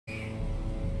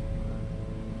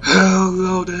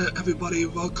Hello there everybody,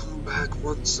 welcome back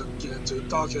once again to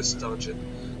Darkest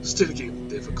Dungeon, still game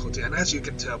difficulty, and as you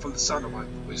can tell from the sound of my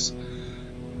voice,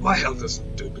 my health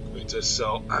isn't doing the greatest,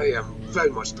 so I am very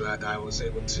much glad I was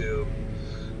able to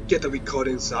get the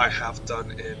recordings I have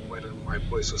done in when my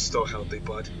voice was still healthy,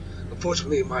 but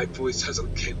unfortunately my voice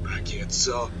hasn't came back yet,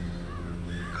 so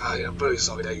I am very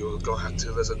sorry that you're going to have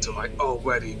to listen to my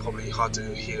already probably hard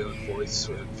to hear voice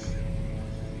with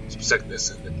some sickness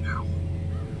in it now.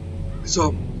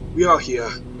 So, we are here.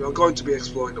 We are going to be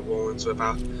exploring the ruins with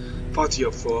our party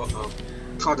of 4 of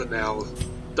Cardinal,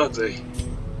 Dudley,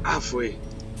 Avery,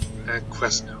 and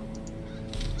Quesno.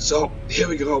 So, here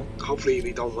we go. Hopefully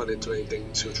we don't run into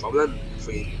anything too troubling. If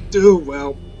we do,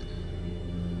 well,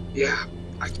 yeah,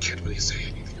 I can't really say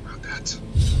anything about that.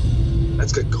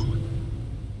 Let's get going.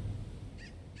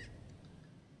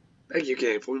 Thank you,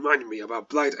 game, for reminding me about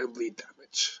blight and bleed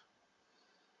damage.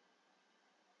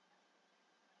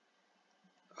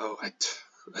 Alright,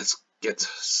 let's get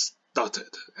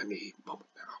started any moment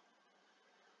now.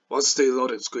 Once the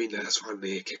loading screen has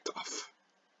finally kicked off.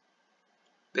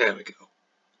 There we go.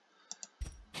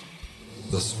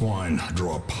 The swine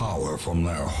draw power from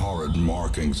their horrid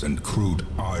markings and crude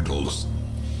idols.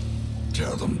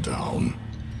 Tear them down.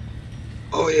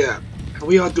 Oh yeah, and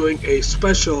we are doing a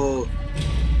special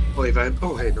event.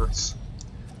 Oh hey, nice.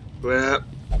 Where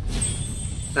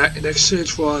in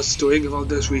exchange for us doing all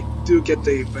this, we do get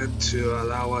the event to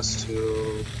allow us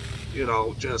to, you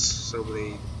know, just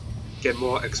simply get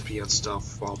more XP and stuff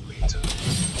from later.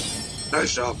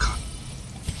 Nice job, Cut.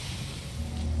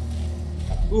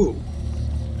 Ooh,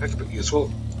 that could be useful.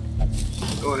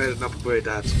 Go ahead and upgrade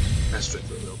that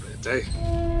strength a little bit, eh?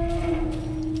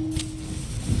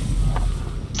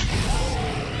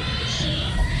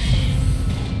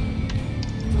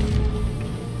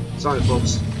 Sorry,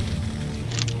 folks.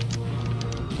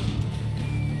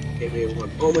 Give me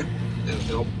one moment. There we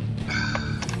go.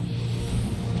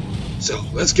 So,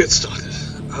 let's get started.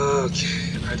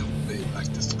 Okay, I don't really like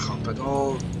this comp at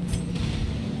all.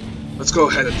 Let's go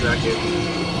ahead and drag in.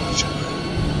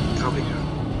 Coming here.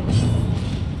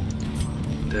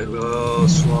 There we'll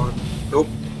swan. Nope,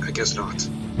 I guess not.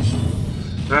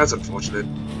 That's unfortunate.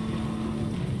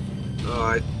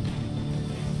 Alright.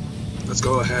 Let's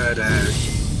go ahead and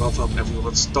buff up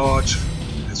everyone's dodge,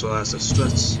 as well as the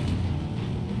stress.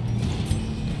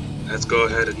 Let's go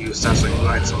ahead and use dazzling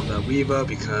lights on the Weaver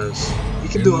because he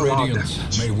can do a lot of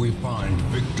damage. May we find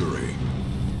victory.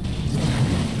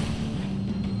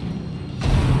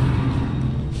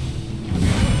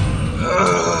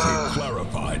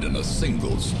 Clarified in a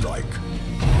single strike.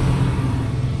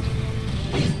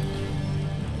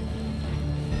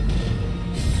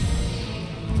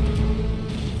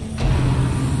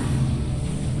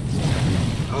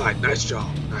 Alright, nice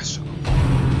job, nice job.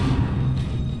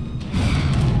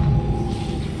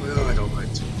 I don't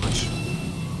mind too much.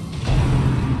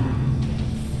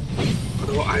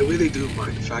 Although I really do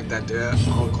mind the fact that they're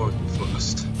all going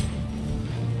first.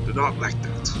 Do not like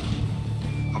that.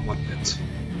 I want it.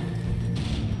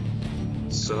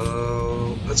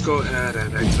 So let's go ahead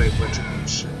and activate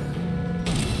Retribution.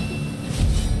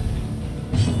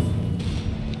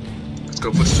 Let's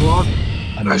go for Swan.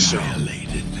 Nice shot.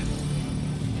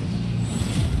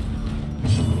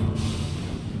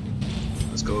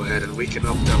 Go ahead and weaken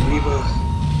up the Weaver.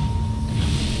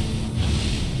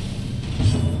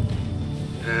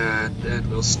 And then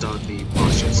we'll stun the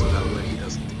Martian so that way he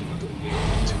doesn't think we're doing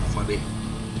anything too funny.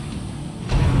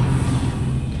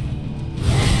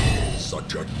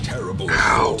 Such a terrible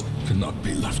assault cannot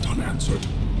be left unanswered.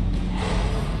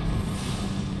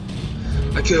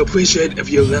 I can appreciate if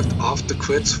you left off the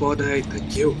crits for the day,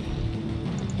 thank you.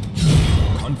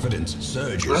 Confidence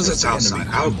surges. Unless it's outside.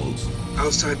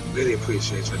 Outside really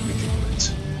appreciates when we can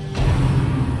quit.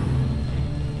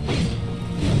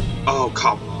 Oh,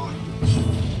 come on.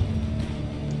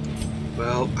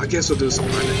 Well, I guess we'll do some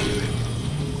minor healing.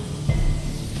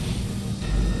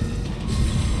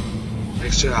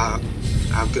 Make sure our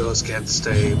girls can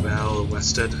stay well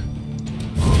rested.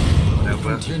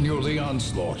 Whatever. Continue the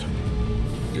onslaught.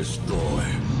 Destroy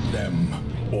them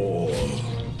all.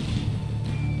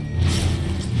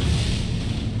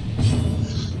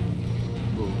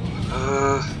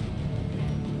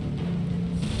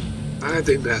 I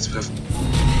think that's perfect.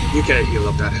 You can't heal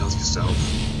up that health yourself.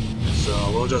 So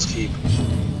we'll just keep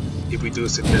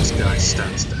reducing this guy's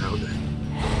stats down.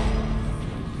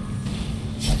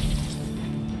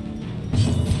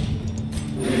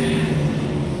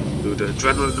 Do the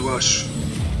adrenaline rush.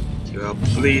 Cure up the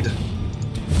bleed.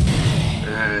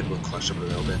 And we'll crush him a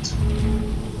little bit.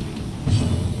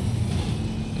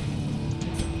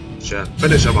 Sure,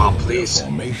 finish him off, please. The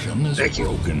formation is Thank you.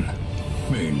 broken.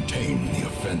 Maintain the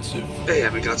offensive. Hey,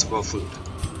 and we got some more food.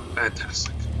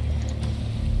 Fantastic.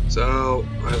 So,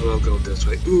 I will go this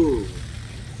way. Ooh.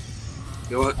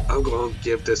 You know what? I'm going to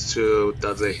give this to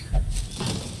Dudley.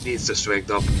 Needs to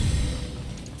strength up.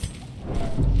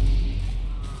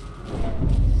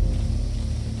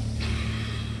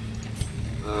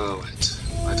 Alright.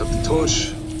 Light up the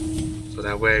torch. So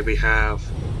that way we have...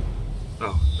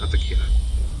 Oh, not the key.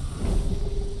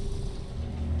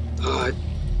 Alright.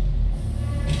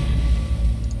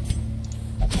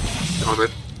 Darn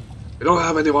it. We don't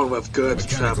have anyone with good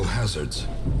Mechanical trap. hazards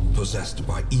possessed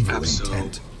by evil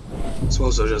intent. I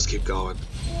suppose I'll just keep going.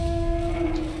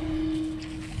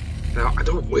 Now, I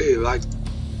don't really like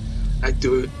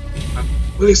doing. I'm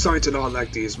really starting to not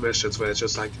like these missions where it's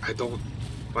just like I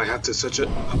have to search it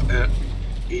up at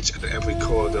each and every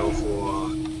corridor for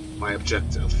my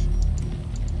objective.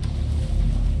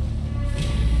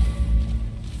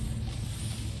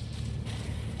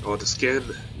 Or the skin.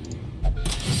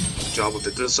 Job with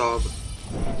the disarm.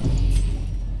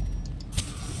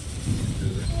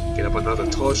 Get up another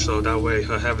torch so that way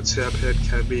her heaven's hair pit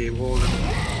can be rolling.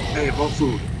 Hey, more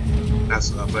food.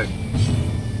 That's lovely.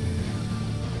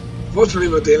 Fortunately,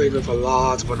 we're dealing with a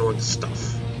lot of annoying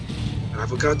stuff. And I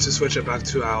forgot to switch it back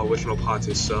to our original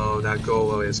party, so that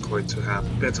Golo is going to have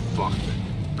a bit of fun.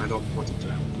 I don't want him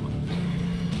to have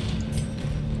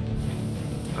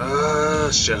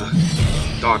fun. Sure.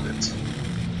 Darn it.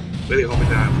 Really hoping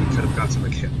that we could have gotten a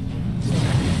kill.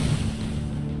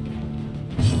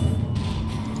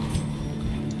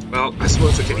 Well, I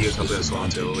suppose we can use up this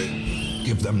artillery.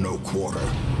 Give them no quarter.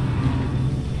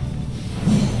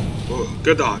 Oh,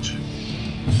 good dodge.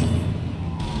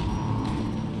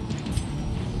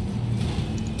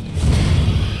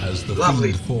 As the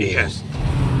Lovely. fiend falls,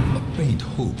 a faint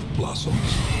hope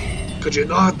blossoms. Could you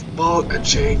not ball and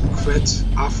chain crit,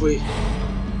 Afri?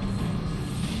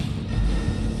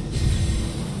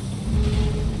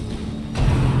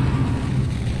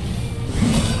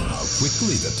 How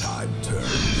quickly the tide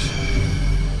turns.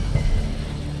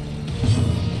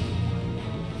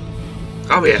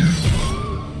 Come here.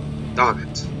 Darn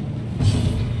it.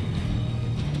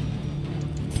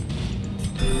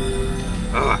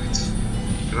 Alright.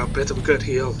 Got a bit of a good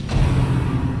heal.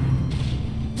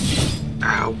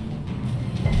 Ow.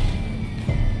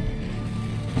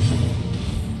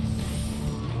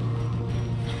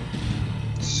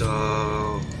 So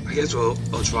I guess we'll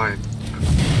try and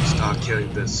start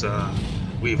killing this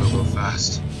Weaver real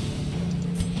fast.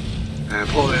 And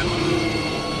pull in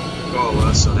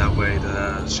Gola so that way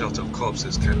the shelter of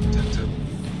corpses can protect him.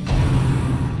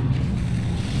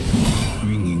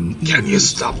 Can you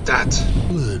stop that?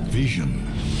 Blurred vision.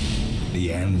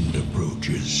 The end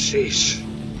approaches. Sheesh.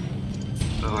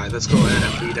 Alright, let's go ahead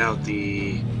and beat out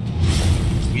the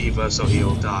Weaver so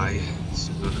he'll die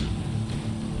soon.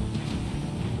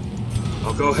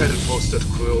 I'll go ahead and bolster the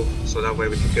crew so that way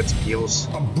we can get some heals.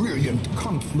 A brilliant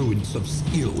confluence of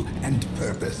skill and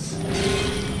purpose.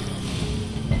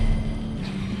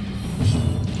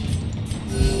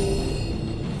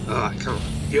 Alright, come on,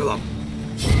 heal up.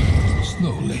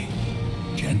 Slowly,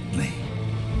 gently.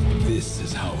 This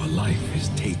is how a life is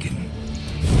taken.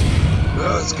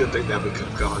 Well, it's a good thing that we could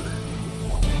have gone.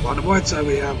 But on the bright side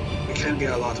we can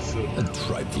get a lot of food. A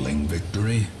trifling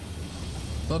victory,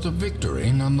 but a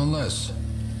victory nonetheless.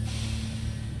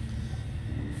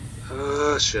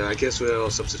 Sure, I guess we'll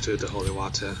substitute the holy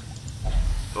water. I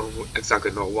don't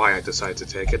exactly know why I decided to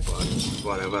take it, but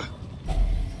whatever.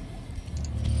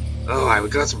 Alright, we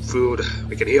got some food.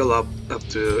 We can heal up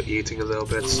to eating a little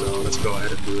bit, so let's go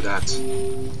ahead and do that.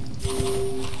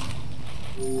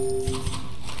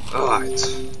 Alright.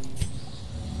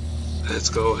 Let's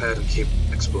go ahead and keep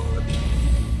exploring.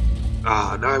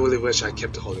 Now I really wish I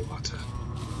kept the holy water.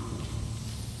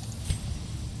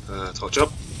 Torch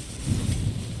up.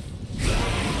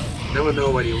 Never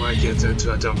know when you might get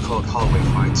into a difficult hallway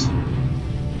fight.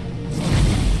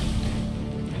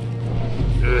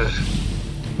 Ugh.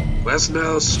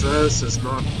 Westnell's stress is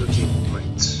not looking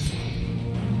great.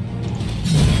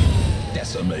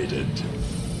 Decimated.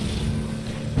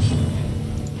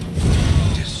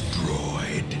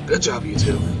 Destroyed. Good job, you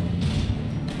two.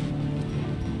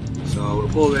 So we'll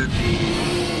pull in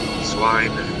the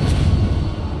swine.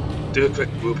 Do a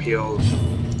quick group heal.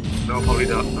 No, probably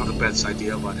not the best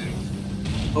idea, but hey.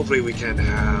 Hopefully we can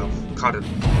have carbon.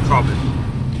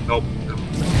 Nope, no.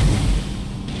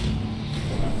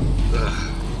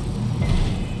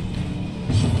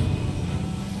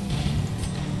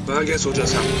 But I guess we'll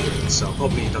just have to do it, so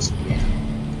hopefully he doesn't bleed.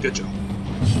 Good job.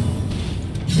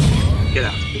 Get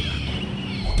out of here.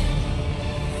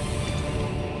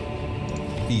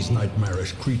 These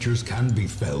nightmarish creatures can be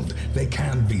felled. They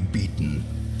can be beaten.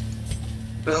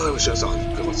 Well, it was just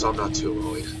on, so I'm not too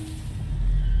worried.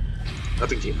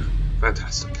 Nothing here.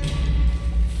 Fantastic.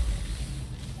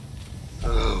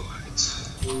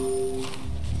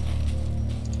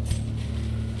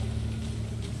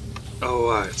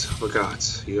 Alright,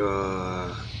 forgot.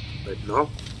 You're... Wait, no?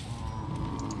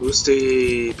 Who's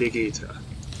the Big Eater?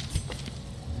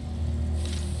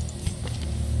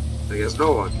 I guess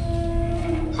no one.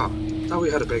 Huh. Thought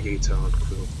we had a Big Eater on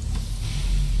crew.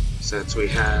 Since we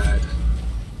had...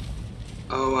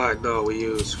 Oh, no, we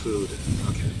use food.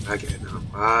 Okay, I get it now.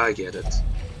 I get it.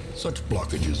 Such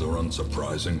blockages are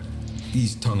unsurprising.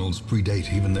 These tunnels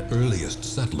predate even the earliest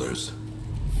settlers.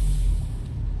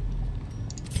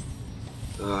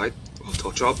 Alright, we'll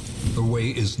torch up. The way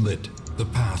is lit. The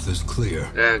path is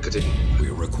clear. And continue. We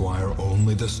require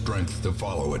only the strength to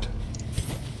follow it.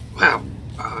 Wow.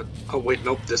 Oh wait,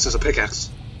 nope, this is a pickaxe.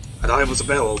 And I was a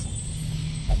barrel.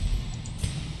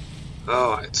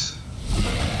 Alright.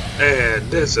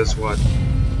 And this is what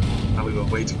we were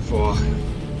waiting for.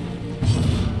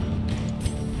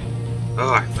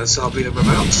 Alright, let's start beating them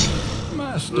out.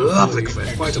 Lovely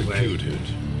crit, right away.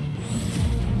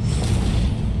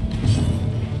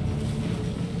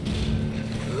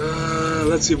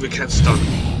 Let's see if we can stun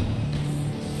him.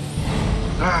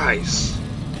 Nice.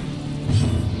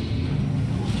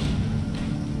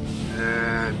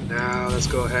 And now let's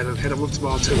go ahead and hit him with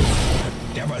small too. A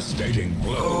devastating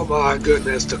blow. Oh my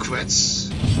goodness, the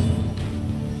crits.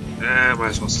 And might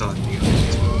as well start you.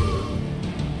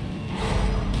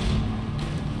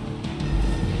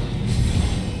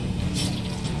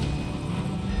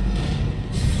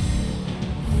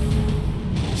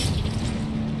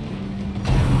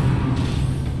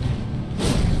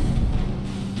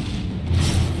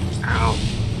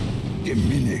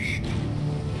 Diminished.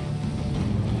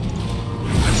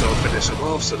 Let's all finish him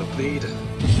off so the bleed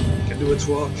can do its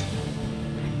work.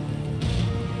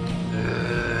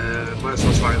 Might as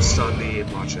well try and stun the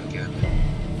Marcher again.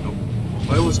 Nope.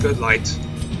 But it was good light,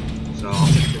 so I'll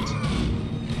take it.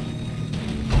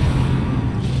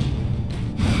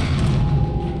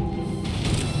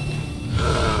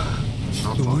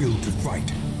 The will to fight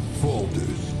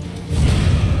falters.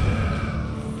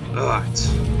 Alright,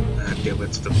 and get rid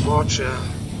of the Marcher.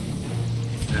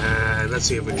 And let's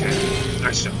see if we can.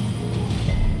 Nice shot.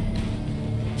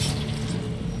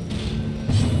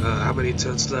 How many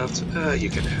turns left? You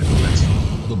can handle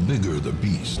it. The bigger the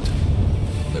beast,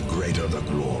 the greater the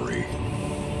glory.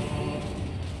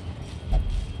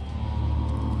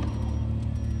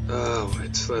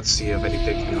 Alright, let's see if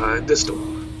anything behind this door.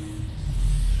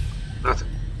 Nothing.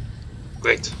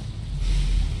 Great.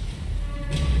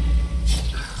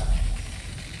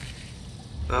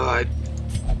 Alright.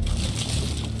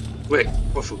 Wait,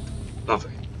 more food.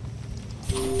 Lovely.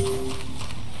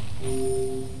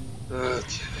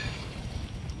 Okay.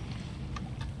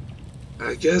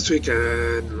 I guess we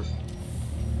can...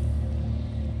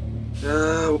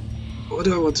 what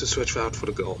do I want to switch out for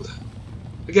the gold?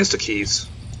 I guess the keys.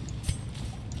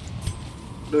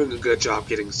 Doing a good job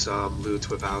getting some loot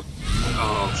without...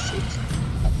 Oh, shoot.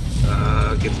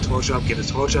 Get the torch up, get the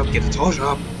torch up, get the torch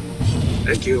up!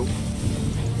 Thank you.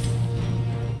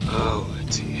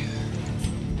 Alrighty.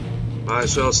 Might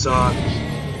as well start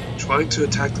trying to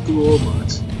attack the ghoul,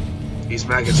 but these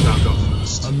maggots not go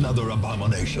first. Another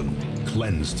abomination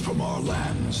cleansed from our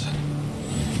lands.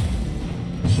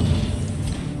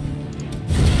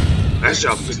 Nice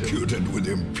job, executed with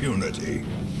impunity.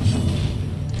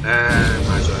 And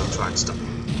might as well try and stop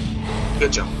him.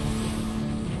 Good job.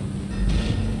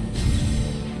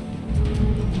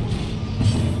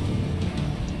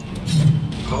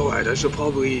 Alright, I should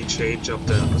probably change up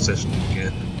the position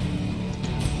again.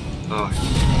 Alright.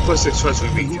 First things first, we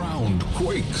beat The ground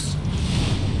quakes.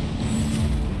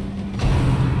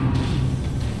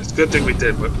 It's a good thing we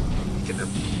did weaken him.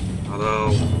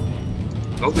 Although,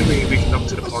 I don't think we weakened up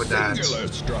to the point that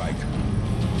strike.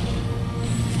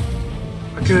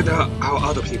 I couldn't know how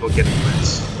other people get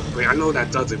crits. I mean, I know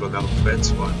that Dudley will never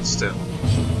crit, but still.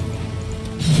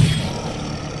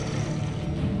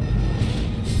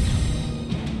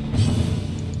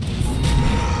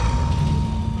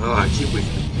 Alright, keep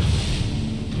weakening.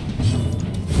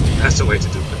 That's the way to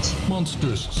do it.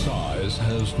 Monstrous size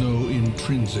has no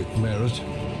intrinsic merit,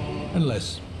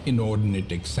 unless inordinate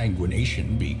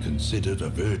exsanguination be considered a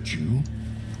virtue.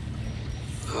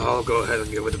 I'll go ahead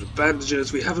and get rid of the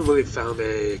bandages. We haven't really found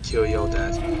a curio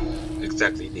that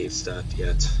exactly needs that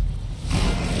yet.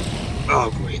 Oh,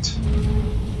 great.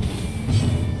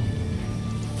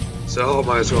 So,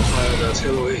 might as well fire the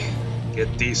artillery.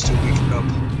 Get these two weakened up.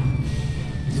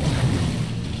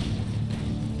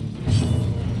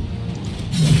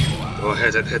 Go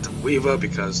ahead and hit the Weaver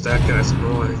because that guy's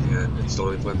annoying and it's the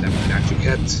only one that we can actually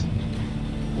hit.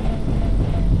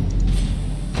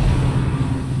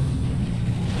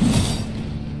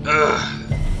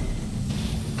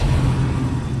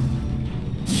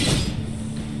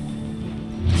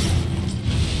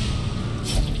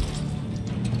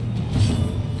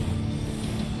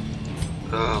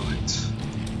 Alright.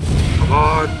 Come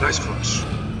on, nice crush.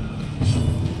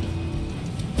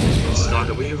 It's not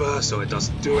the Weaver, so it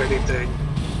doesn't do anything.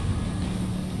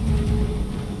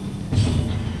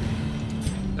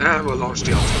 And we'll launch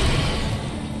the ultimate.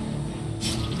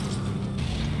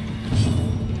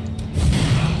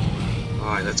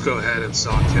 Alright, let's go ahead and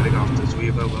start killing off this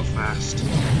Weaver real fast.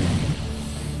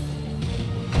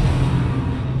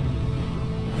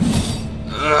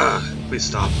 Please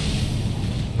stop.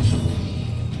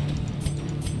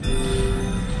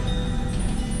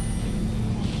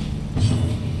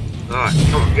 Alright,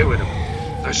 come on, get rid of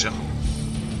him. Nice shot.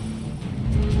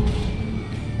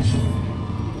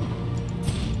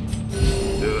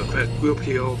 Do a quick group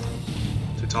heal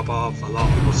to top off a lot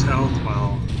of people's health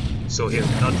while still hitting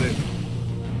Dudley.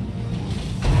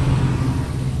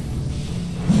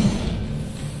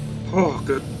 Oh,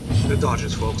 good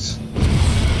dodges, folks.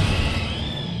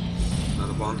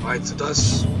 Another one bites at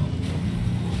us.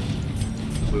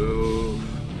 Move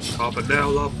Carbon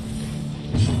nail up.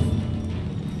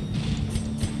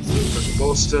 Move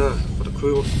bolster for the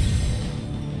crew.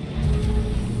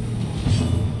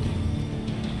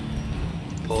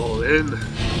 Pull in.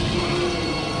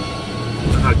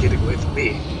 They're not getting away from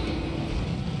me.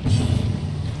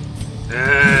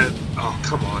 And oh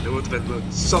come on, it would have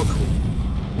been so cool.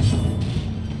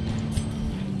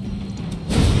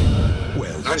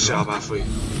 Well, nice job, Afri.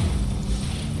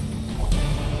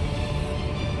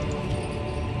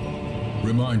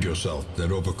 Remind yourself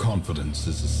that overconfidence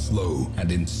is a slow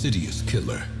and insidious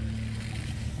killer.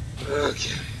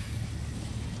 Okay.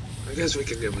 I guess we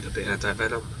can get rid of the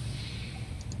anti-venom.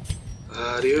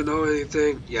 Do you know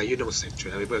anything? Yeah, you know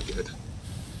Sanctuary, we're good.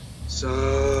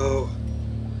 So...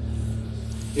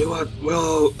 you know what?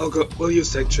 We'll use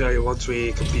Sanctuary once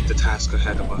we complete the task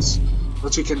ahead of us.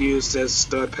 Once we can use this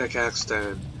third pickaxe,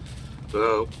 then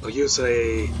we'll use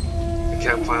a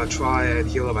campfire, try and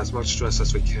heal up as much stress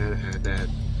as we can, and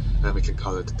then we can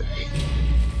call it a day.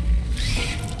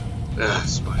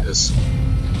 Spiders.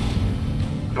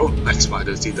 I don't like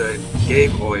spiders either in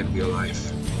game or in real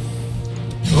life.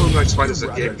 I don't like spiders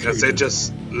in game because they're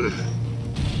just... ugh.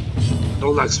 I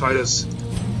don't like spiders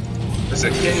as a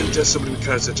game just simply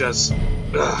because they're just...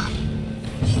 ugh.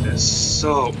 They're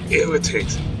so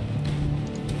irritating.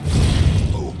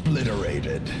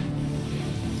 Obliterated.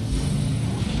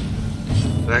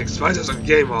 Like, spiders in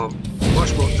game are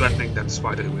much more threatening than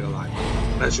spiders in real life.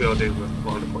 Unless you're dealing with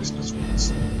one of the poisonous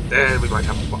ones. Then we might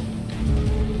have a problem.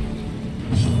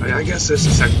 I guess this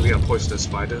is technically a poisonous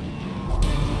spider.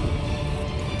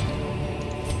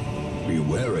 Be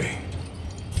wary.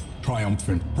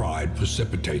 Triumphant pride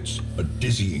precipitates a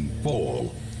dizzying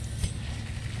fall.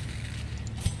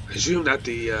 I assume that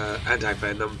the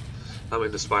anti-venom,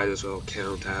 the spiders will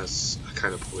count as a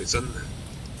kind of poison.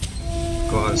 Of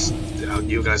course,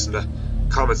 you guys in the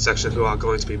comment section who are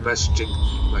going to be messaging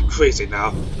like crazy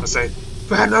now are saying,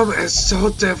 Venom is so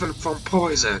different from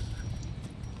poison.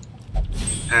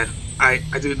 And I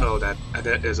do know that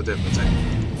there is a difference. I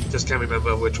just can't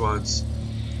remember which one's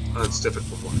different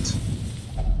from what.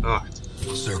 Alright.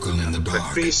 Circle in the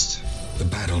dark. Feast. The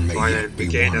battle may Try yet and be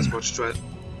regain won. as much strength.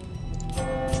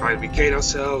 Try and regain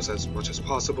ourselves as much as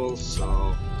possible,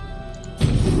 so...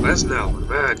 Let's now,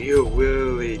 man, you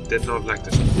really did not like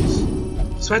this place.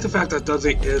 Despite the fact that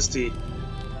Dudley is the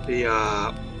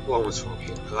woman's form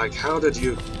here. Like, how did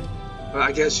you... Well,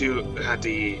 I guess you had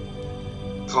the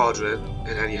cauldron,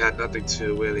 and then you had nothing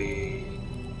to really...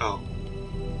 Oh.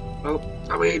 Well,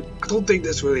 I mean, I don't think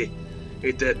this really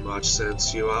did much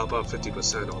since you are about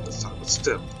 50% all this time, but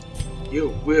still.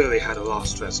 You really had a lot of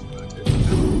stress on that.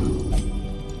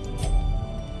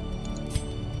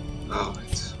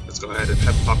 Alright, let's go ahead and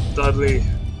pep up Dudley,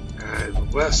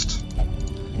 and rest,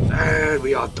 and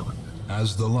we are done.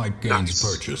 As the light gains Nice.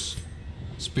 purchase,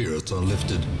 spirits are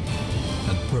lifted,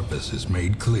 and purpose is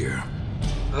made clear.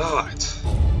 Alright,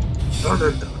 done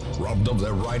and done. Robbed of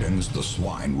their writings, the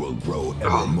swine will grow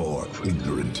ever more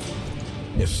ignorant.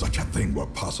 If such a thing were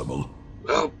possible.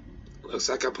 Well, looks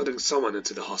like I'm putting someone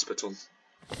into the hospital.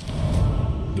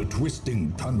 The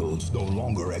twisting tunnels no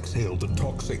longer exhale the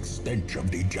toxic stench of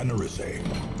degeneracy.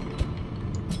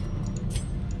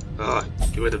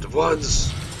 Get rid of the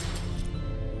ones.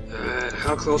 And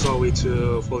how close are we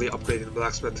to fully upgrading the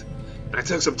blacksmith? I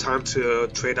took some time to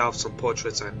trade out some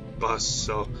portraits and busts,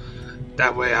 so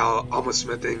That way our armor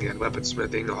smithing and weapon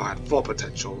smithing are at full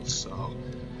potential, so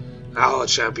our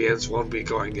champions won't be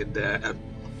going in there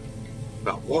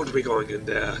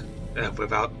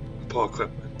without poor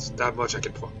equipment. That much I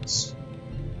can promise.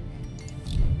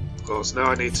 Of course, now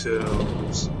I need to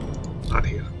not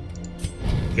here.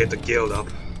 Get the guild up.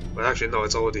 But actually no,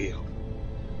 it's already up.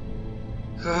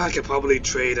 I could probably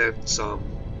trade in some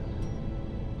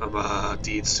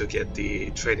deeds to get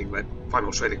the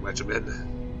final trading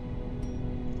regimen.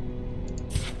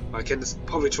 I can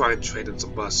probably try and trade in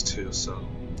some busts too, so.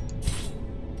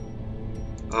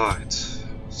 Alright.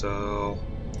 So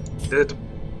did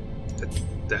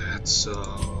that,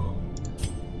 so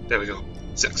there we go.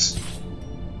 6.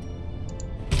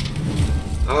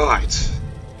 Alright.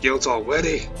 Guild's all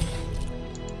ready.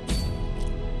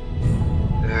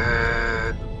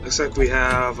 And looks like we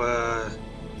have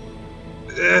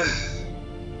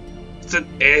it's an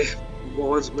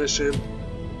Warren's mission.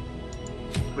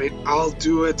 I mean, I'll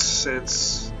do it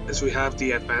since we have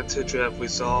the advantage of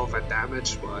resolve and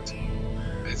damage, but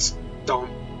it's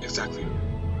don't exactly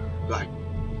like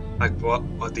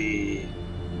what the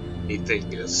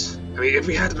thing is. I mean, if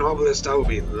we had an obelisk, that would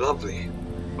be lovely,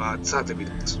 but sadly we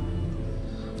don't.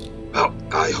 Well,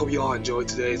 I hope you all enjoyed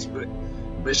today's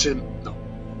mission. No,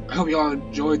 I hope you all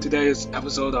enjoyed today's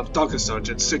episode of Darkest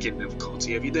Dungeon Seeking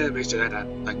Difficulty. If you did, make sure to hit that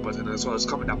like button as well as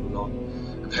comment down below.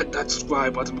 And hit that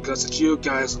subscribe button because it's you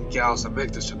guys and gals that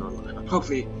make this channel alive. And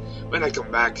hopefully, when I come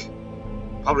back,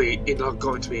 probably it's not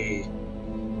going to be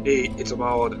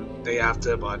tomorrow or the day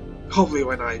after, but hopefully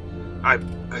when I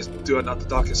do another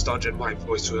Darkest Dungeon, my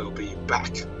voice will be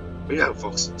back. But yeah,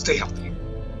 folks, stay healthy.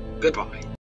 Goodbye.